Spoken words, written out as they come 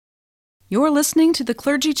You're listening to the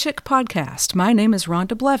Clergy Chick podcast. My name is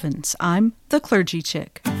Rhonda Blevins. I'm the Clergy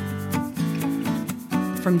Chick.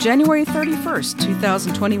 From January 31st,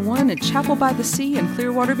 2021 at Chapel by the Sea in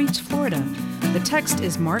Clearwater Beach, Florida. The text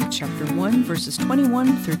is Mark chapter 1, verses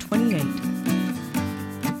 21 through 28.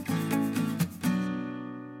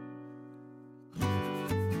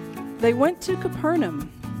 They went to Capernaum,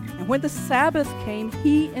 and when the Sabbath came,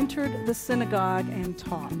 he entered the synagogue and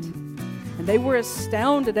taught. And they were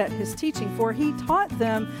astounded at his teaching, for he taught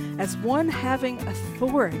them as one having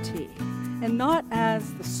authority, and not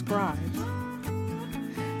as the scribes.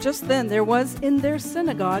 Just then there was in their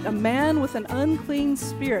synagogue a man with an unclean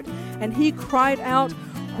spirit, and he cried out,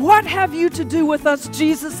 "What have you to do with us,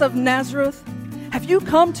 Jesus of Nazareth? Have you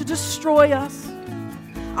come to destroy us?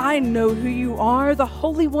 I know who you are, the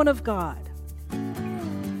Holy One of God."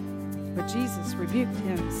 But Jesus rebuked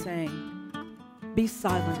him, saying, "Be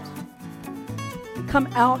silent, and come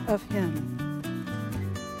out of him."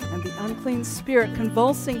 And the unclean spirit,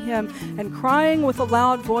 convulsing him and crying with a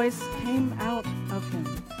loud voice, came out of him.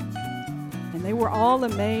 And they were all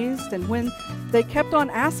amazed, and when they kept on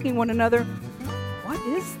asking one another, "What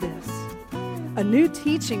is this? A new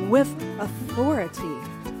teaching with authority.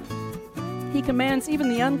 He commands even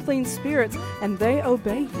the unclean spirits, and they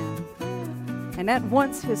obey him." And at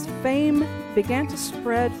once his fame began to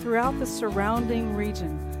spread throughout the surrounding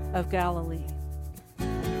region of Galilee.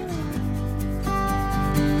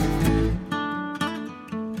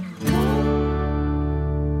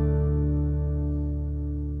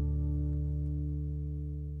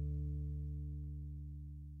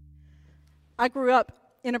 I grew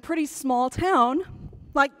up in a pretty small town,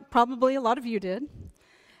 like probably a lot of you did.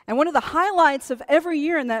 And one of the highlights of every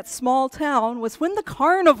year in that small town was when the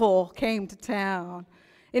carnival came to town.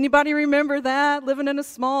 Anybody remember that? Living in a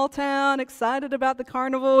small town, excited about the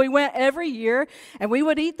carnival. We went every year, and we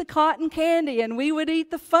would eat the cotton candy, and we would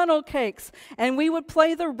eat the funnel cakes, and we would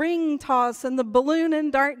play the ring toss and the balloon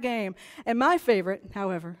and dart game. And my favorite,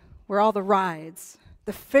 however, were all the rides.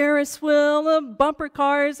 The Ferris wheel, the bumper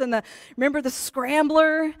cars, and remember the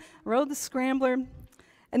scrambler? Rode the scrambler.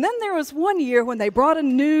 And then there was one year when they brought a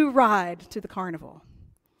new ride to the carnival.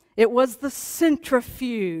 It was the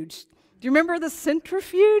centrifuge. Do you remember the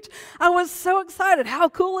centrifuge? I was so excited. How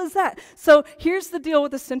cool is that? So here's the deal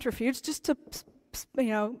with the centrifuge, just to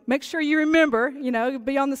make sure you remember,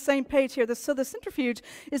 be on the same page here. So the centrifuge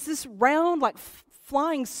is this round, like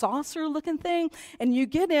flying saucer looking thing, and you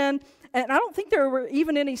get in, and I don't think there were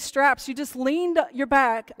even any straps. You just leaned your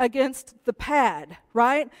back against the pad,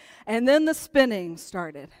 right? And then the spinning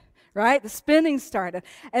started, right? The spinning started.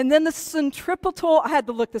 And then the centripetal, I had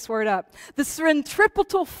to look this word up. The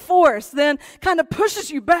centripetal force then kind of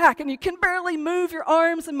pushes you back, and you can barely move your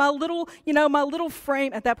arms. And my little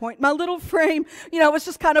frame at that point, was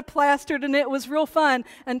just kind of plastered, and it was real fun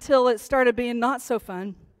until it started being not so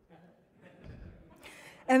fun.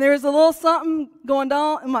 And there was a little something going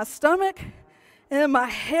down in my stomach and in my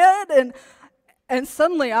head, and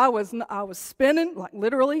suddenly I was spinning, like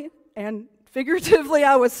literally and figuratively.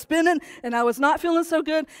 I was spinning, and I was not feeling so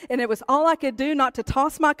good, and it was all I could do not to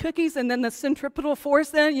toss my cookies. And then the centripetal force.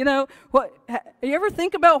 Then you ever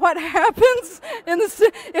think about what happens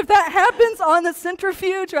if that happens on the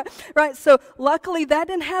centrifuge, right? So luckily that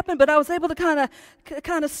didn't happen, but I was able to kind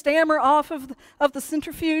of stammer off of the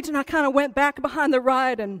centrifuge, and I kind of went back behind the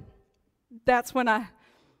ride, and that's when I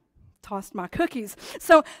tossed my cookies.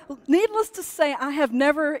 So needless to say, I have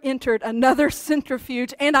never entered another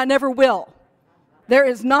centrifuge, and I never will. There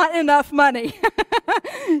is not enough money.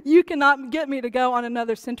 You cannot get me to go on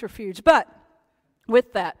another centrifuge. But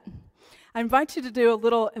with that, I invite you to do a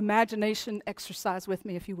little imagination exercise with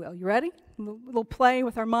me, if you will. You ready? A little play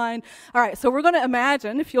with our mind. All right, so we're going to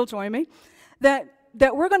imagine, if you'll join me, that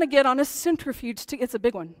we're going to get on a centrifuge. It's a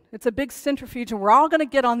big one. It's a big centrifuge, and we're all going to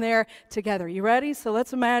get on there together. You ready? So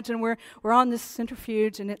let's imagine we're on this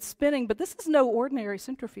centrifuge, and it's spinning, but this is no ordinary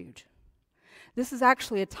centrifuge. This is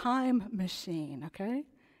actually a time machine, okay?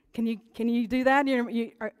 Can you do that?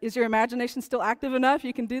 Is your imagination still active enough?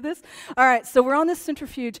 You can do this? All right, so we're on this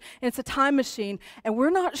centrifuge, and it's a time machine, and we're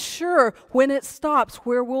not sure when it stops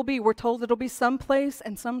where we'll be. We're told it'll be someplace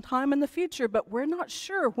and sometime in the future, but we're not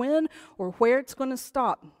sure when or where it's going to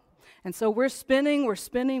stop. And so we're spinning,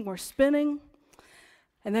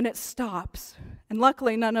 and then it stops. And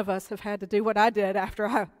luckily, none of us have had to do what I did after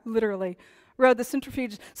I literally rode the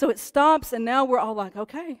centrifuge. So it stops, and now we're all like,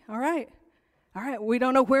 okay, all right, we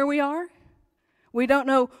don't know where we are. We don't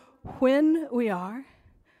know when we are,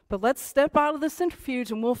 but let's step out of the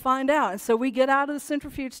centrifuge and we'll find out. And so we get out of the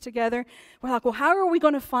centrifuge together. We're like, well, how are we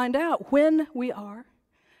going to find out when we are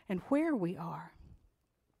and where we are?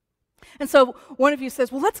 And so one of you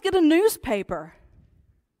says, well, let's get a newspaper.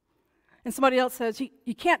 And somebody else says,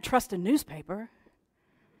 you can't trust a newspaper.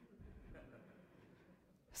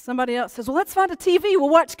 Somebody else says, well, let's find a TV. We'll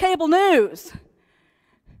watch cable news.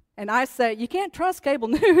 And I say, you can't trust cable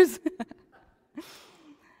news.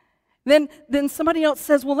 Then somebody else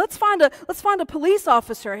says, well, let's find a police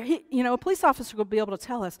officer. A police officer will be able to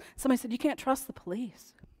tell us. Somebody said, you can't trust the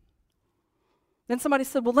police. Then somebody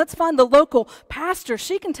said, well, let's find the local pastor.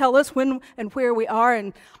 She can tell us when and where we are.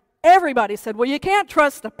 And everybody said, well, you can't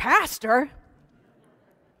trust the pastor.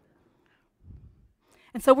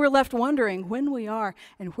 And so we're left wondering when we are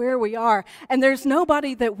and where we are. And there's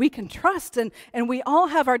nobody that we can trust. And we all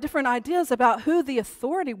have our different ideas about who the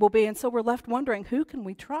authority will be. And so we're left wondering, who can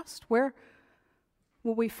we trust? Where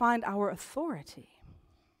will we find our authority?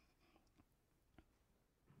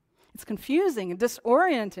 It's confusing and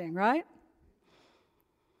disorienting, right?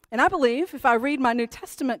 And I believe, if I read my New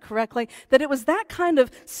Testament correctly, that it was that kind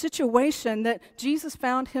of situation that Jesus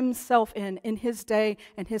found himself in his day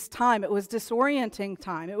and his time. It was disorienting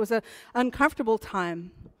time. It was an uncomfortable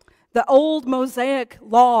time. The old Mosaic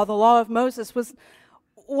law, the law of Moses,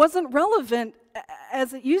 wasn't relevant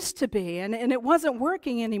as it used to be, and it wasn't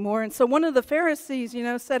working anymore. And so one of the Pharisees,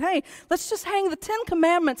 said, hey, let's just hang the 10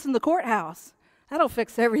 Commandments in the courthouse. That'll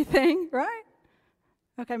fix everything, right?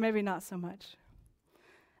 Okay, maybe not so much.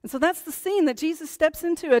 And so that's the scene that Jesus steps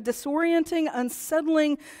into, a disorienting,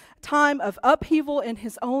 unsettling time of upheaval in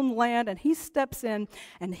his own land, and he steps in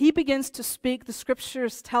and he begins to speak, the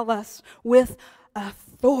scriptures tell us, with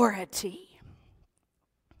authority.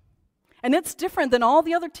 And it's different than all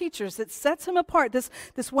the other teachers. It sets him apart.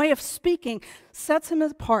 This way of speaking sets him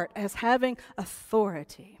apart as having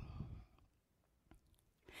authority.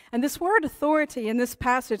 And this word authority in this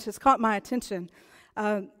passage has caught my attention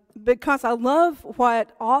because I love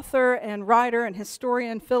what author and writer and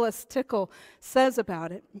historian Phyllis Tickle says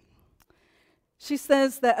about it. She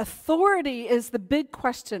says that authority is the big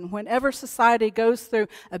question whenever society goes through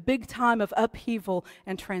a big time of upheaval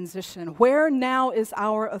and transition. Where now is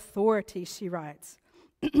our authority, she writes.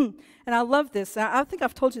 And I love this. I think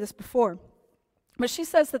I've told you this before. But she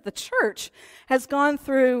says that the church has gone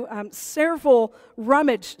through several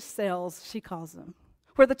rummage sales, she calls them,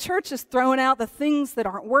 where the church has thrown out the things that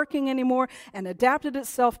aren't working anymore and adapted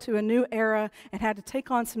itself to a new era and had to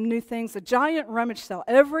take on some new things. A giant rummage sale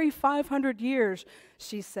every 500 years,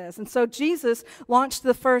 she says. And so Jesus launched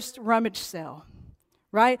the first rummage sale,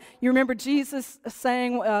 right? You remember Jesus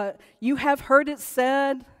saying, you have heard it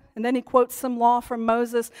said, and then he quotes some law from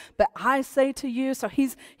Moses, but I say to you. So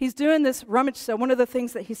he's doing this rummage sale. One of the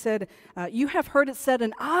things that he said, you have heard it said,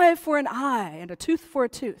 an eye for an eye and a tooth for a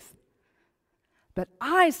tooth. But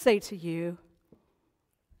I say to you,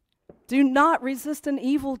 do not resist an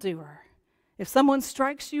evildoer. If someone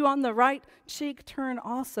strikes you on the right cheek, turn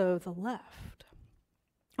also the left.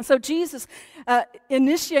 And so Jesus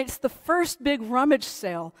initiates the first big rummage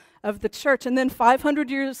sale of the church. And then 500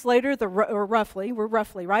 years later, we're roughly,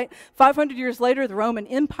 right? 500 years later, the Roman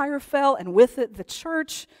Empire fell, and with it, the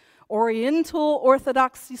church. Oriental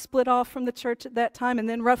Orthodoxy split off from the church at that time, and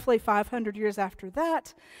then roughly 500 years after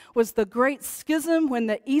that was the Great Schism, when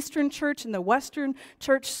the Eastern Church and the Western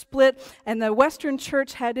Church split, and the Western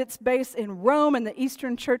Church had its base in Rome and the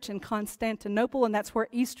Eastern Church in Constantinople, and that's where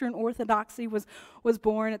Eastern Orthodoxy was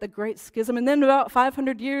born at the Great Schism. And then about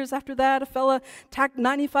 500 years after that, a fella tacked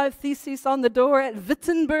 95 Theses on the door at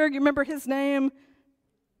Wittenberg. You remember his name?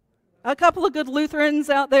 A couple of good Lutherans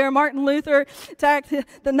out there, Martin Luther, tacked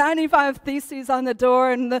the 95 Theses on the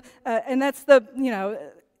door, and that's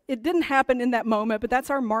it didn't happen in that moment, but that's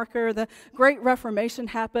our marker. The Great Reformation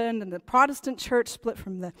happened, and the Protestant church split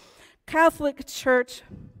from the Catholic Church.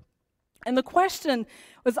 And the question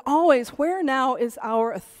was always, where now is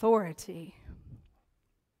our authority?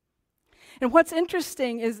 And what's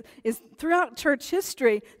interesting is throughout church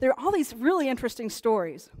history, there are all these really interesting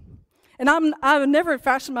stories. And I've never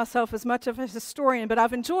fashioned myself as much of a historian, but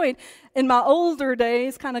I've enjoyed, in my older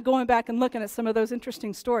days, kind of going back and looking at some of those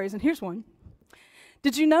interesting stories. And here's one.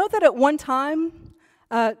 Did you know that at one time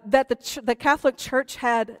that the Catholic Church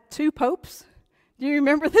had 2 popes? Do you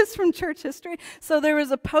remember this from church history? So there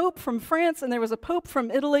was a pope from France and there was a pope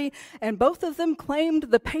from Italy, and both of them claimed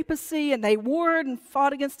the papacy, and they warred and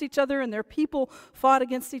fought against each other, and their people fought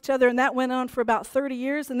against each other, and that went on for about 30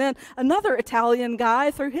 years. And then another Italian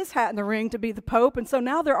guy threw his hat in the ring to be the pope, and so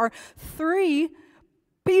now there are 3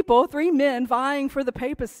 men vying for the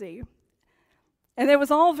papacy. And it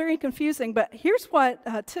was all very confusing, but here's what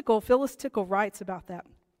Phyllis Tickle writes about that.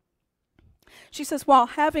 She says, while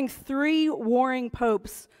having 3 warring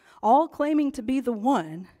popes, all claiming to be the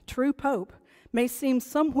one true pope, may seem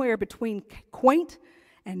somewhere between quaint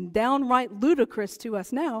and downright ludicrous to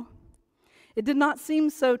us now, it did not seem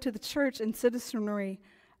so to the church and citizenry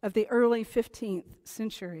of the early 15th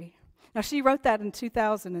century. Now, she wrote that in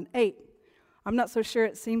 2008. I'm not so sure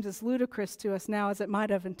it seems as ludicrous to us now as it might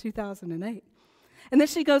have in 2008. And then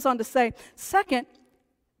she goes on to say, second,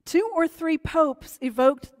 2 or 3 popes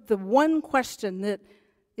evoked the one question that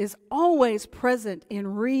is always present in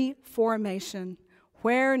reformation.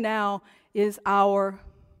 Where now is our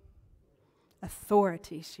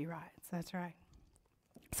authority, she writes. That's right.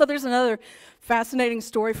 So there's another fascinating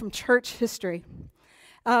story from church history.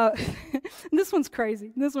 This one's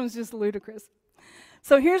crazy. This one's just ludicrous.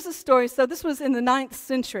 So here's the story. So this was in the 9th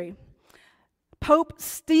century. Pope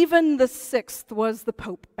Stephen VI was the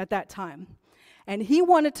pope at that time. And he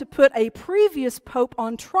wanted to put a previous pope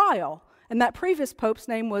on trial. And that previous pope's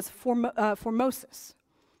name was Formosus.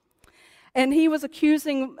 And he was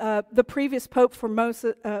accusing the previous pope,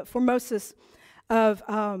 Formosus, of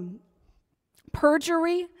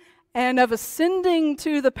perjury and of ascending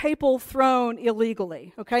to the papal throne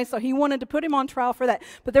illegally. Okay, so he wanted to put him on trial for that.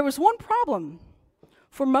 But there was one problem.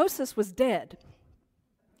 Formosus was dead.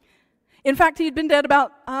 In fact, he had been dead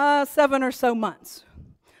about 7 or so months.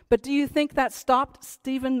 But do you think that stopped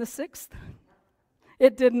Stephen VI?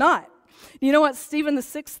 It did not. You know what Stephen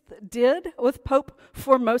VI did with Pope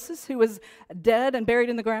Formosus, who was dead and buried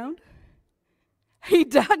in the ground? He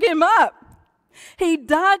dug him up. He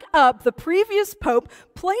dug up the previous pope,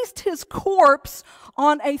 placed his corpse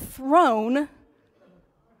on a throne,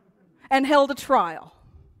 and held a trial.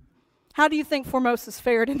 How do you think Formosus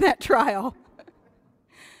fared in that trial?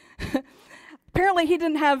 Apparently, he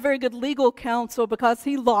didn't have very good legal counsel because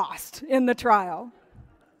he lost in the trial.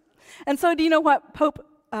 And so do you know what Pope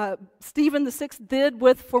Stephen VI did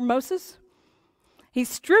with Formosus? He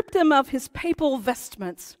stripped him of his papal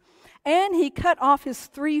vestments, and he cut off his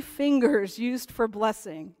 3 fingers used for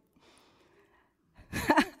blessing.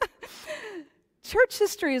 Church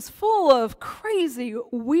history is full of crazy,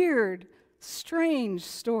 weird, strange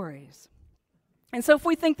stories. And so if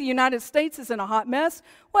we think the United States is in a hot mess,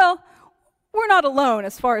 well, we're not alone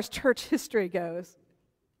as far as church history goes.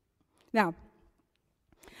 Now,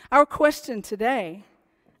 our question today,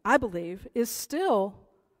 I believe, is still,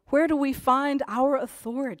 where do we find our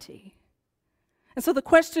authority? And so the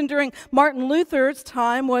question during Martin Luther's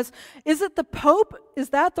time was, is it the Pope? Is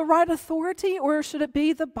that the right authority, or should it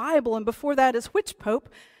be the Bible? And before that is which Pope?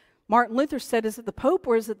 Martin Luther said, is it the Pope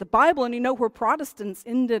or is it the Bible? And you know where Protestants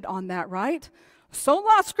ended on that, right?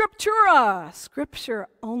 Sola Scriptura, Scripture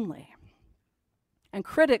only. And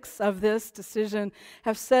critics of this decision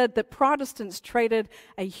have said that Protestants traded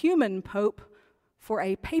a human pope for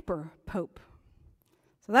a paper pope.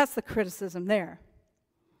 So that's the criticism there.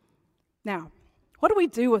 Now, what do we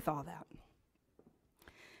do with all that?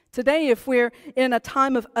 Today, if we're in a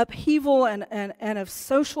time of upheaval and of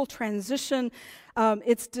social transition,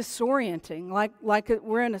 it's disorienting, like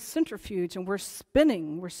we're in a centrifuge and we're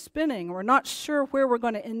spinning, we're not sure where we're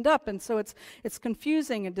going to end up, and so it's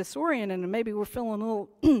confusing and disorienting, and maybe we're feeling a little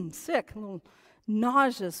sick, a little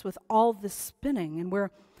nauseous with all this spinning, and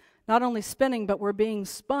we're not only spinning, but we're being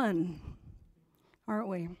spun, aren't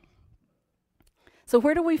we? So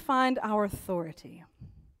where do we find our authority?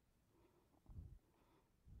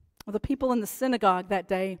 Well, the people in the synagogue that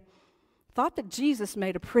day thought that Jesus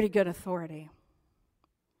made a pretty good authority.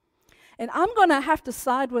 And I'm going to have to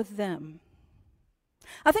side with them.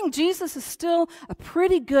 I think Jesus is still a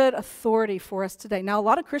pretty good authority for us today. Now, a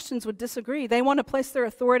lot of Christians would disagree. They want to place their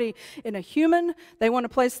authority in a human. They want to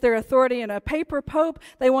place their authority in a paper pope.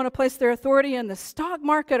 They want to place their authority in the stock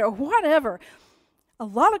market or whatever. A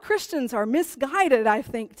lot of Christians are misguided, I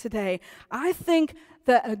think, today. I think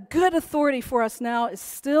that a good authority for us now is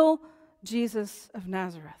still Jesus of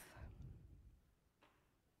Nazareth.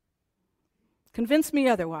 Convince me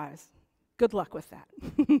otherwise. Good luck with that.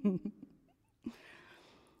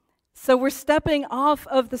 So we're stepping off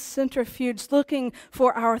of the centrifuge, looking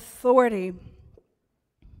for our authority.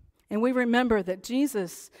 And we remember that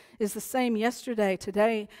Jesus is the same yesterday,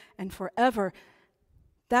 today, and forever.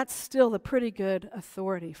 That's still a pretty good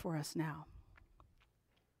authority for us now.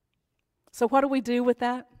 So what do we do with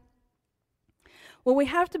that? Well, we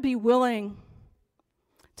have to be willing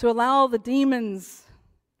to allow the demons,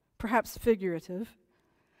 perhaps figurative,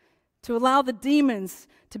 to allow the demons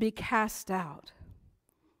to be cast out.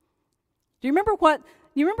 Do you remember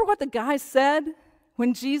what the guy said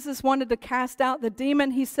when Jesus wanted to cast out the demon?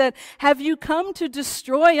 He said, "Have you come to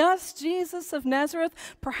destroy us, Jesus of Nazareth?"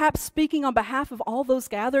 Perhaps speaking on behalf of all those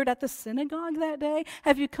gathered at the synagogue that day.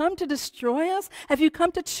 Have you come to destroy us? Have you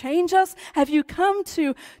come to change us? Have you come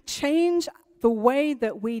to change the way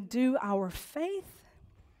that we do our faith.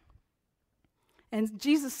 And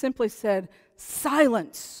Jesus simply said,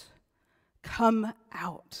 "Silence, come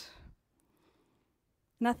out."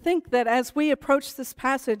 And I think that as we approach this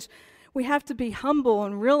passage, we have to be humble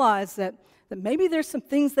and realize that maybe there's some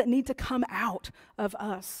things that need to come out of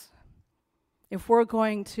us if we're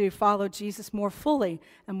going to follow Jesus more fully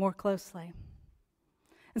and more closely.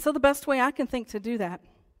 And so the best way I can think to do that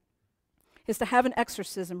is to have an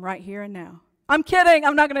exorcism right here and now. I'm kidding.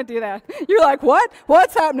 I'm not going to do that. You're like, what?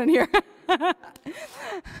 What's happening here?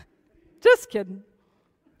 Just kidding.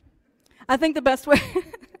 I think the best way,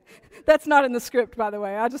 that's not in the script, by the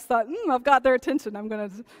way. I just thought, I've got their attention. I'm going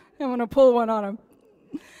to pull one on them.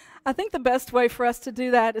 I think the best way for us to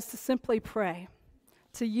do that is to simply pray,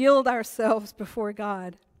 to yield ourselves before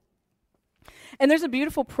God. And there's a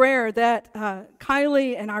beautiful prayer that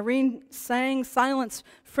Kylie and Irene sang, "Silence,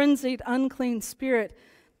 Frenzied, Unclean Spirit."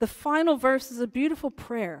 The final verse is a beautiful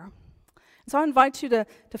prayer. So I invite you to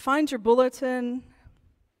find your bulletin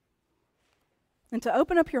and to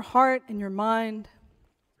open up your heart and your mind.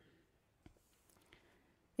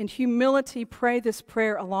 In humility, pray this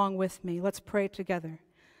prayer along with me. Let's pray together.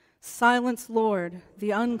 Silence, Lord,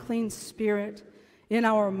 the unclean spirit in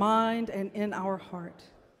our mind and in our heart.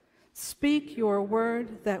 Speak your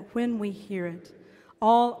word that when we hear it,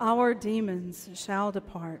 all our demons shall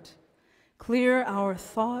depart. Clear our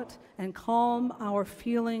thought and calm our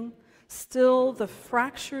feeling, still the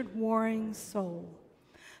fractured, warring soul.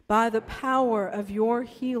 By the power of your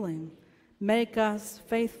healing, make us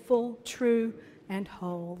faithful, true, and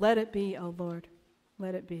whole. Let it be, O Lord.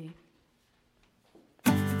 Let it be.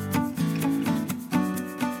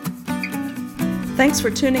 Thanks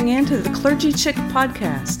for tuning in to the Clergy Chick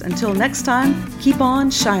podcast. Until next time, keep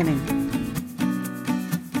on shining.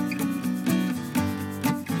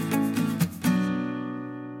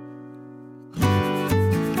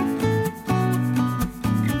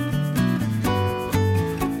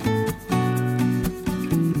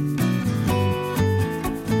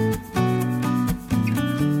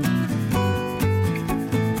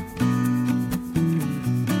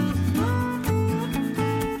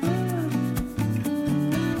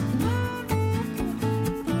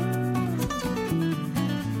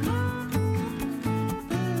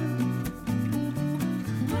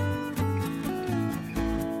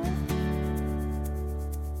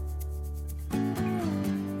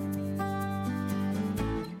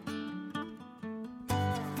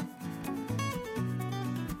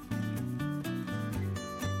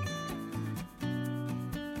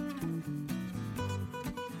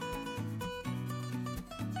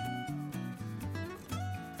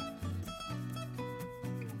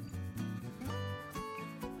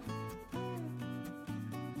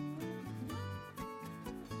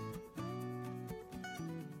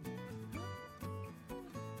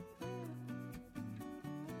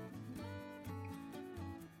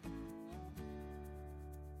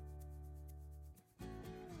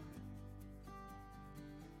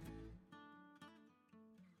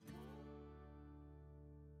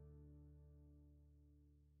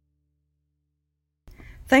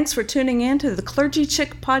 Thanks for tuning in to the Clergy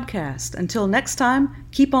Chick podcast. Until next time,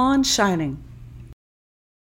 keep on shining.